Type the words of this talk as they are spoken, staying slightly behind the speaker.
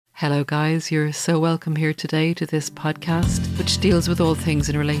Hello guys, you're so welcome here today to this podcast which deals with all things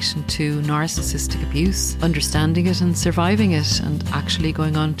in relation to narcissistic abuse, understanding it and surviving it and actually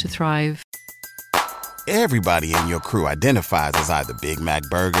going on to thrive. Everybody in your crew identifies as either Big Mac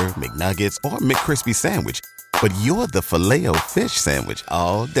Burger, McNuggets or McCrispy Sandwich, but you're the Filet-O-Fish Sandwich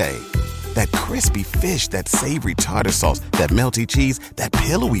all day. That crispy fish, that savory tartar sauce, that melty cheese, that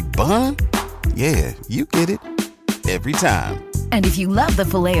pillowy bun. Yeah, you get it. Every time. And if you love the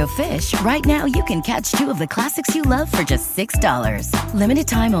Filet-O-Fish, right now you can catch two of the classics you love for just $6. Limited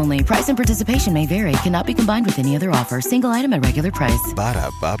time only. Price and participation may vary. Cannot be combined with any other offer. Single item at regular price.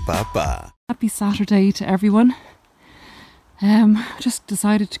 Ba-da-ba-ba-ba. Happy Saturday to everyone. Just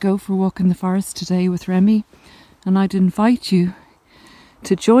decided to go for a walk in the forest today with Remy, and I'd invite you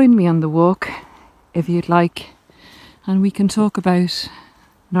to join me on the walk if you'd like, and we can talk about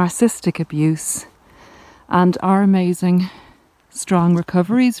narcissistic abuse and our amazing strong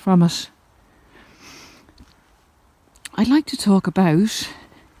recoveries from it. I'd like to talk about,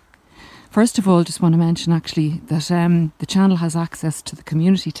 first of all, just want to mention actually that the channel has access to the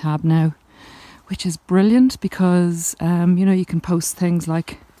community tab now, which is brilliant because you can post things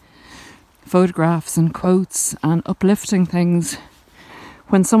like photographs and quotes and uplifting things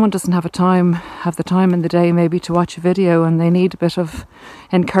when someone doesn't have the time in the day maybe to watch a video and they need a bit of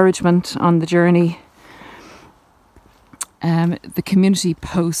encouragement on the journey. The community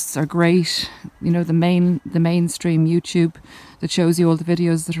posts are great. You know, the mainstream YouTube that shows you all the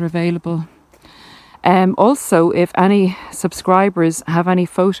videos that are available. Also, if any subscribers have any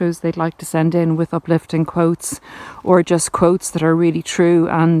photos they'd like to send in with uplifting quotes or just quotes that are really true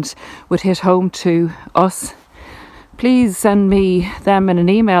and would hit home to us, please send me them in an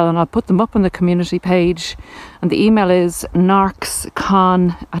email and I'll put them up on the community page. And the email is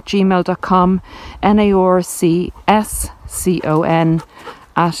narcscon@gmail.com,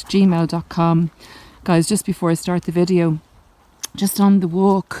 narcscon@gmail.com. Guys, just before I start the video, just on the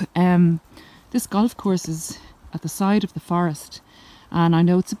walk, this golf course is at the side of the forest, and I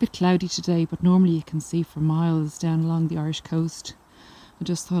know it's a bit cloudy today, but normally you can see for miles down along the Irish coast. I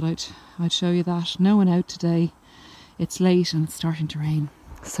just thought I'd show you that. No one out today. It's late and it's starting to rain.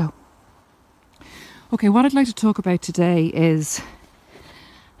 So, okay, what I'd like to talk about today is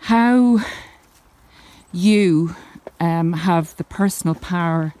how you have the personal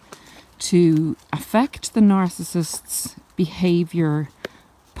power to affect the narcissist's behaviour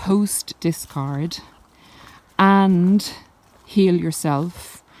post-discard and heal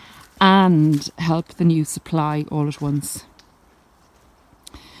yourself and help the new supply all at once.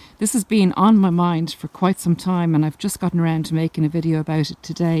 This has been on my mind for quite some time and I've just gotten around to making a video about it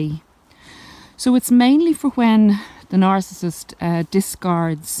today. So it's mainly for when the narcissist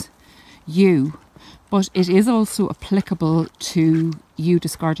discards you, but it is also applicable to you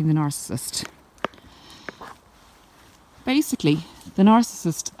discarding the narcissist. Basically, the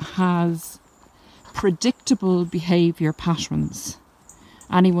narcissist has predictable behaviour patterns.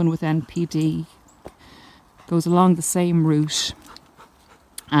 Anyone with NPD goes along the same route.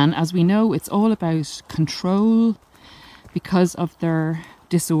 And as we know, it's all about control because of their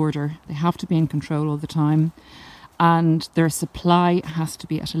disorder. They have to be in control all the time. And their supply has to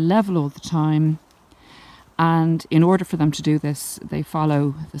be at a level all the time. And in order for them to do this, they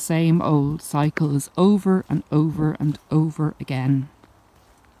follow the same old cycles over and over and over again.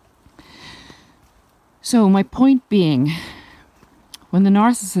 So my point being, when the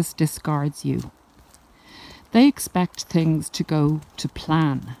narcissist discards you, they expect things to go to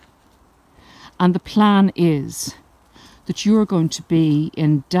plan. And the plan is that you're going to be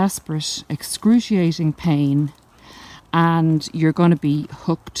in desperate, excruciating pain and you're going to be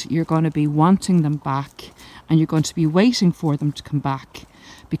hooked, you're going to be wanting them back and you're going to be waiting for them to come back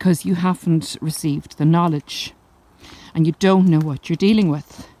because you haven't received the knowledge and you don't know what you're dealing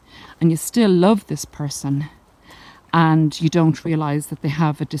with and you still love this person and you don't realise that they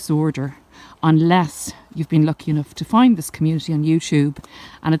have a disorder unless you've been lucky enough to find this community on YouTube.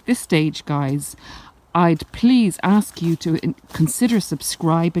 And at this stage, guys, I'd please ask you to consider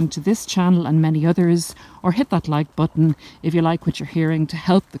subscribing to this channel and many others, or hit that like button if you like what you're hearing to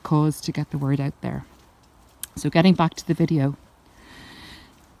help the cause to get the word out there. So getting back to the video.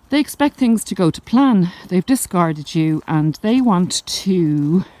 They expect things to go to plan. They've discarded you and they want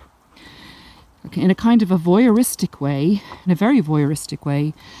to, in a kind of a voyeuristic way, in a very voyeuristic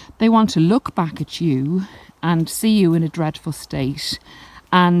way, they want to look back at you and see you in a dreadful state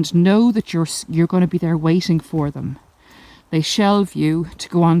and know that you're going to be there waiting for them. They shelve you to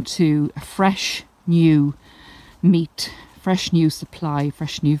go on to a fresh new meat, fresh new supply,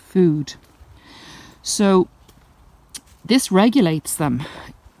 fresh new food. So this regulates them.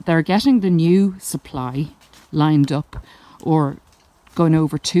 they're getting the new supply lined up or going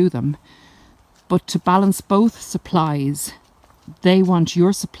over to them. But to balance both supplies, they want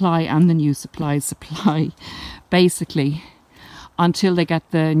your supply and the new supply, basically, until they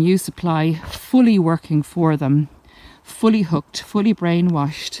get the new supply fully working for them, fully hooked, fully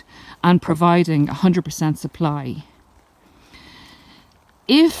brainwashed, and providing 100% supply.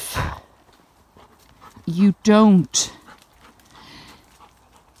 If you don't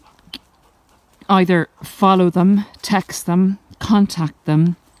either follow them, text them, contact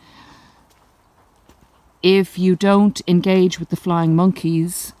them, if you don't engage with the flying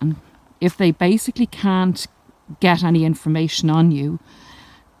monkeys, and if they basically can't get any information on you,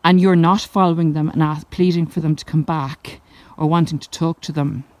 and you're not following them and pleading for them to come back or wanting to talk to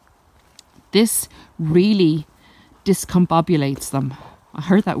them, this really discombobulates them. I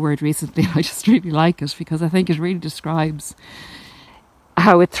heard that word recently and I just really like it because I think it really describes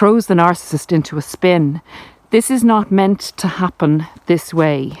how it throws the narcissist into a spin. This is not meant to happen this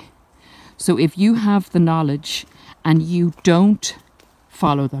way. So if you have the knowledge and you don't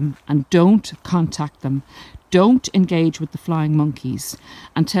follow them and don't contact them, don't engage with the flying monkeys,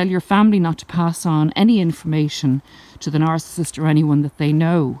 and tell your family not to pass on any information to the narcissist or anyone that they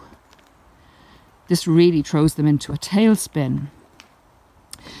know, this really throws them into a tailspin.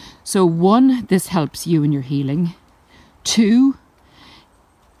 So 1, this helps you in your healing. 2,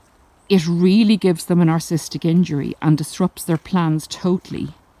 it really gives them a narcissistic injury and disrupts their plans totally.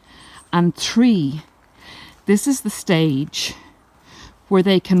 And 3, this is the stage where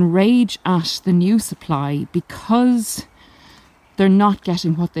they can rage at the new supply because they're not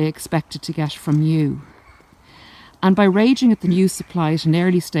getting what they expected to get from you. And by raging at the new supply at an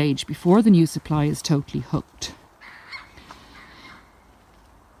early stage, before the new supply is totally hooked,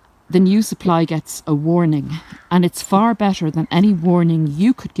 the new supply gets a warning, and it's far better than any warning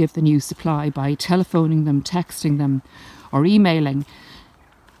you could give the new supply by telephoning them, texting them, or emailing,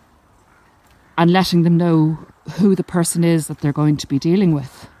 and letting them know who the person is that they're going to be dealing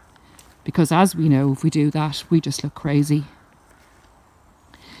with. Because as we know, if we do that, we just look crazy.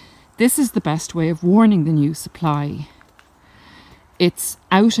 This is the best way of warning the new supply. It's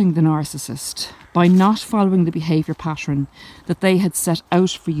outing the narcissist by not following the behaviour pattern that they had set out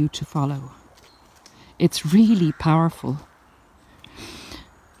for you to follow. It's really powerful.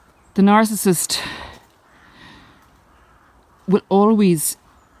 The narcissist will always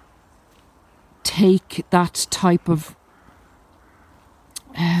take that type of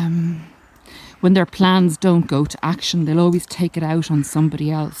when their plans don't go to action, they'll always take it out on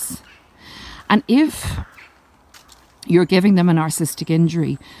somebody else. And if you're giving them a narcissistic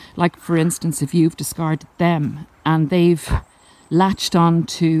injury, like for instance if you've discarded them and they've latched on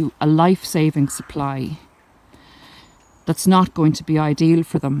to a life-saving supply that's not going to be ideal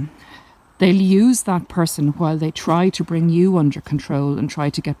for them, they'll use that person while they try to bring you under control and try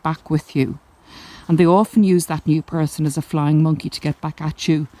to get back with you. And they often use that new person as a flying monkey to get back at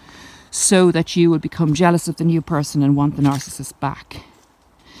you, so that you will become jealous of the new person and want the narcissist back.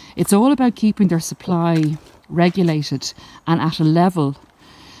 It's all about keeping their supply regulated and at a level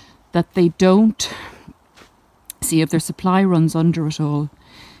that they don't see. If their supply runs under at all,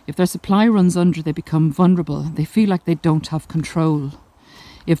 if their supply runs under, they become vulnerable. They feel like they don't have control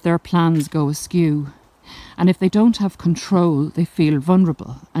if their plans go askew. And if they don't have control, they feel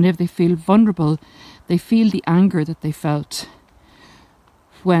vulnerable. And if they feel vulnerable, they feel the anger that they felt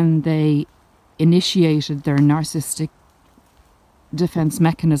when they initiated their narcissistic defense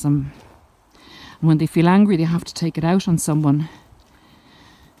mechanism. And when they feel angry, they have to take it out on someone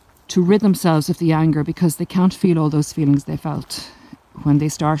to rid themselves of the anger, because they can't feel all those feelings they felt when they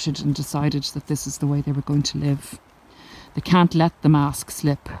started and decided that this is the way they were going to live. They can't let the mask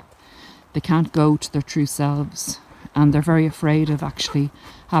slip. They can't go to their true selves, and they're very afraid of actually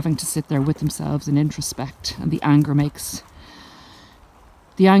having to sit there with themselves and introspect. And the anger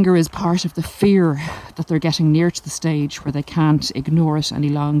is part of the fear that they're getting near to the stage where they can't ignore it any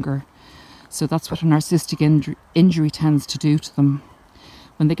longer. So that's what a narcissistic injury tends to do to them.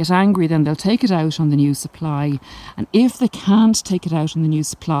 When they get angry, then they'll take it out on the new supply. And if they can't take it out on the new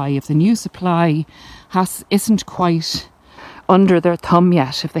supply, if the new supply isn't quite under their thumb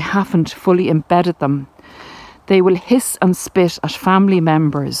yet, if they haven't fully embedded them, they will hiss and spit at family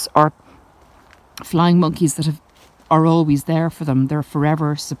members or flying monkeys that are always there for them. They're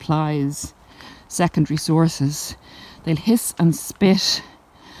forever supplies, secondary sources. They'll hiss and spit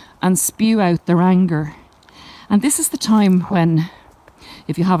and spew out their anger. And this is the time when,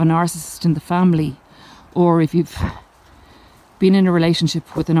 if you have a narcissist in the family, or if you've been in a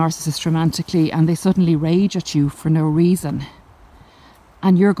relationship with a narcissist romantically and they suddenly rage at you for no reason,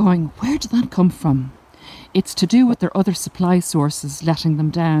 And you're going, where did that come from? It's to do with their other supply sources letting them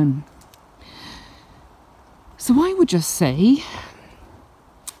down. So I would just say,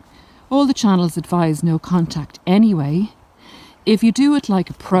 all the channels advise no contact anyway. If you do it like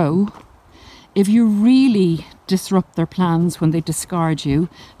a pro, if you really disrupt their plans when they discard you,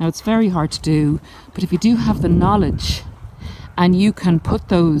 now it's very hard to do, but if you do have the knowledge and you can put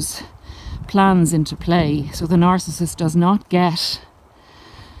those plans into play so the narcissist does not get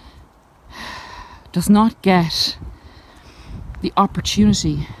the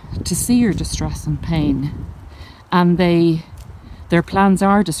opportunity to see your distress and pain, and their plans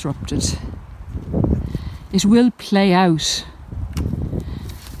are disrupted, it will play out,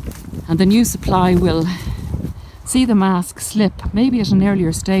 and the new supply will see the mask slip, maybe at an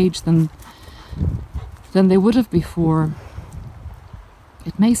earlier stage than they would have before.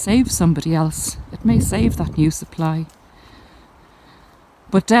 It may save somebody else. It may save that new supply.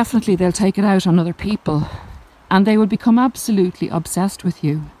 But definitely they'll take it out on other people, and they will become absolutely obsessed with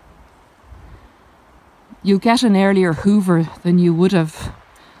you. You'll get an earlier Hoover than you would have,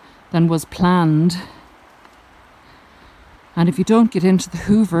 than was planned. And if you don't get into the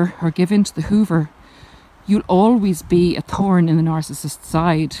Hoover or give into the Hoover, you'll always be a thorn in the narcissist's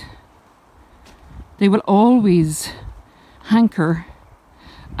side. They will always hanker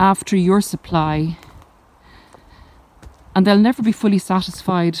after your supply, and they'll never be fully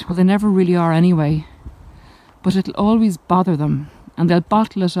satisfied. Well, they never really are anyway, but it'll always bother them, and they'll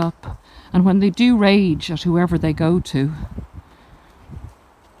bottle it up. And when they do rage at whoever they go to,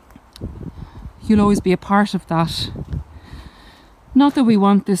 you'll always be a part of that. Not that we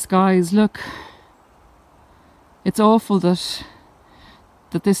want this, guys. Look, it's awful that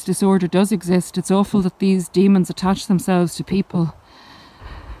this disorder does exist. It's awful that these demons attach themselves to people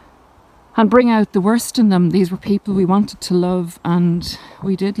and bring out the worst in them. These were people we wanted to love, and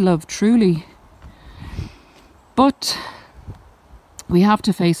we did love truly. But we have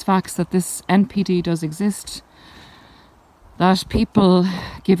to face facts that this NPD does exist, that people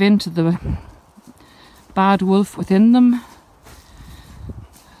give in to the bad wolf within them,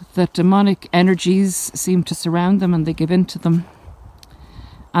 that demonic energies seem to surround them and they give in to them,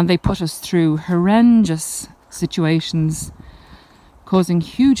 and they put us through horrendous situations, causing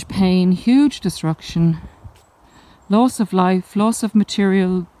huge pain, huge destruction, loss of life, loss of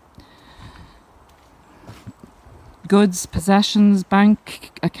material goods, possessions,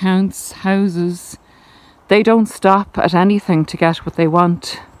 bank accounts, houses. They don't stop at anything to get what they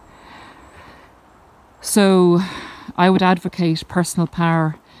want. So I would advocate personal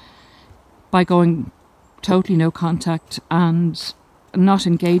power by going totally no contact and not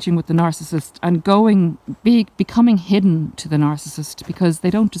engaging with the narcissist, and becoming hidden to the narcissist, because they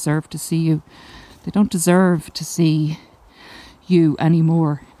don't deserve to see you. They don't deserve to see you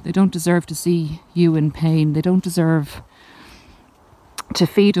anymore. They don't deserve to see you in pain. They don't deserve to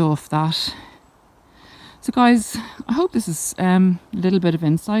feed off that. So guys, I hope this is a little bit of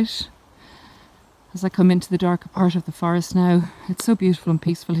insight as I come into the darker part of the forest now. It's so beautiful and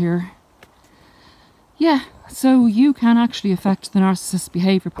peaceful here. Yeah, so you can actually affect the narcissist's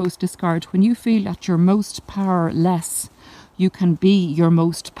behaviour post-discard. When you feel at your most powerless, you can be your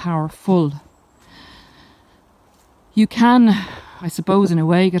most powerful. You can, I suppose, in a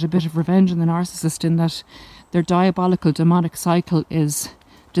way, get a bit of revenge on the narcissist in that their diabolical demonic cycle is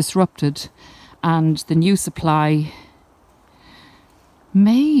disrupted, and the new supply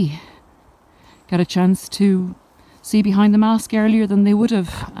may get a chance to see behind the mask earlier than they would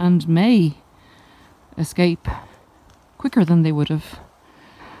have, and may escape quicker than they would have.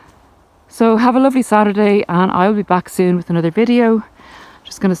 So have a lovely Saturday, and I'll be back soon with another video.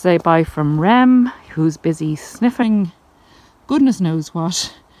 Just going to say bye from Rem, who's busy sniffing goodness knows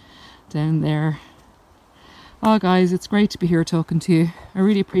what down there. Oh guys, it's great to be here talking to you. I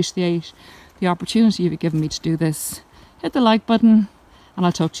really appreciate the opportunity you've given me to do this. Hit the like button, and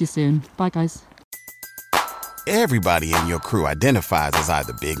I'll talk to you soon. Bye guys. Everybody in your crew identifies as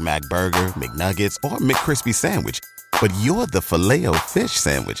either Big Mac Burger, McNuggets, or McCrispy Sandwich. But you're the Filet-O-Fish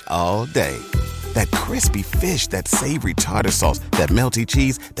Sandwich all day. That crispy fish, that savory tartar sauce, that melty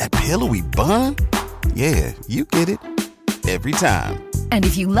cheese, that pillowy bun. Yeah, you get it. Every time. And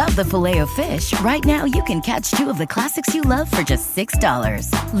if you love the Filet-O-Fish, right now you can catch two of the classics you love for just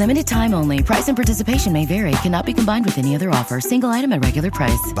 $6. Limited time only. Price and participation may vary. Cannot be combined with any other offer. Single item at regular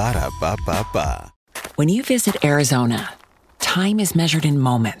price. Ba-da-ba-ba-ba. When you visit Arizona, time is measured in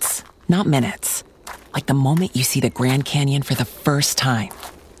moments, not minutes. Like the moment you see the Grand Canyon for the first time.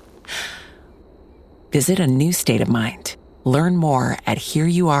 Visit a new state of mind. Learn more at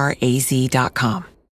hereyouareaz.com.